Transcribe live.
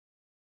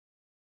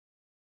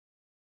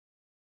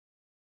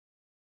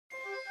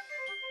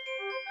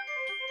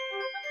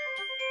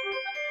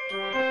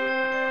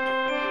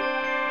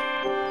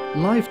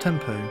Live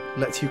tempo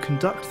lets you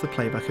conduct the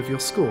playback of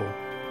your score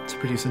to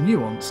produce a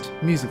nuanced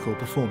musical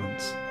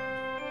performance.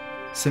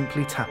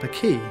 Simply tap a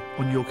key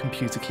on your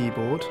computer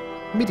keyboard,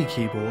 MIDI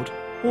keyboard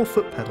or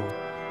foot pedal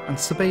and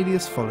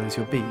Sibelius follows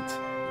your beat.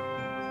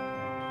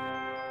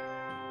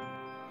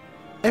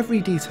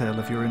 Every detail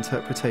of your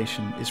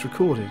interpretation is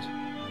recorded,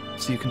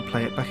 so you can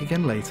play it back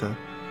again later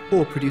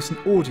or produce an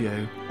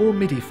audio or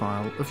MIDI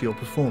file of your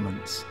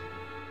performance.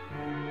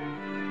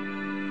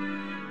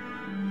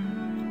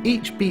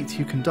 Each beat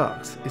you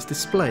conduct is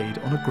displayed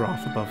on a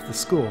graph above the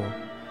score,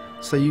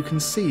 so you can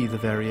see the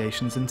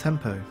variations in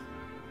tempo.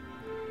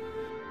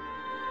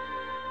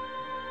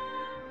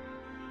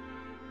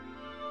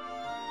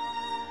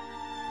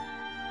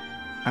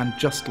 And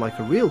just like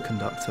a real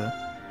conductor,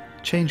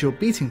 change your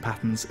beating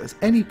patterns at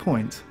any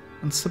point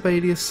and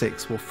Sibelius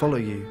 6 will follow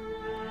you.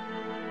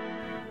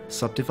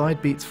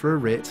 Subdivide beats for a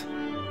rit,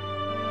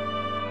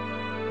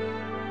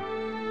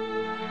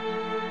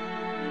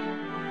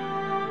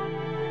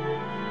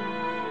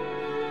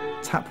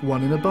 tap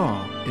 1 in a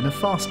bar in a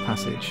fast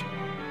passage,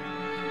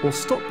 or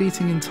stop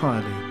beating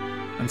entirely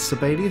and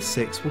Sibelius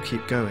 6 will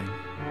keep going.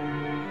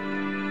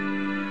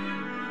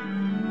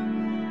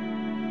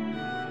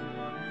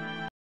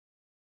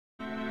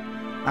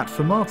 At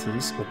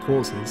fermatas or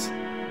pauses,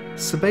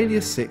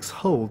 Sibelius 6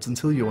 holds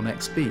until your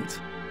next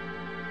beat,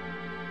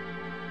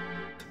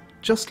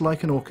 just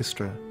like an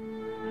orchestra.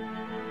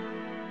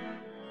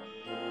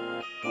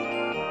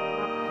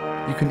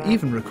 You can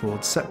even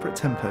record separate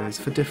tempos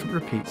for different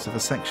repeats of a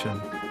section.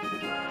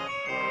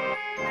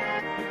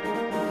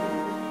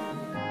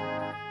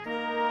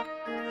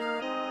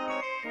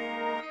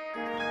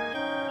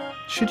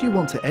 Should you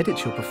want to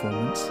edit your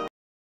performance,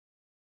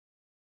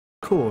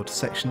 record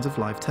sections of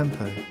live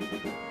tempo,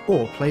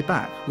 or play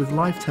back with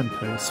live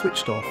tempo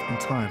switched off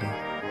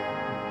entirely.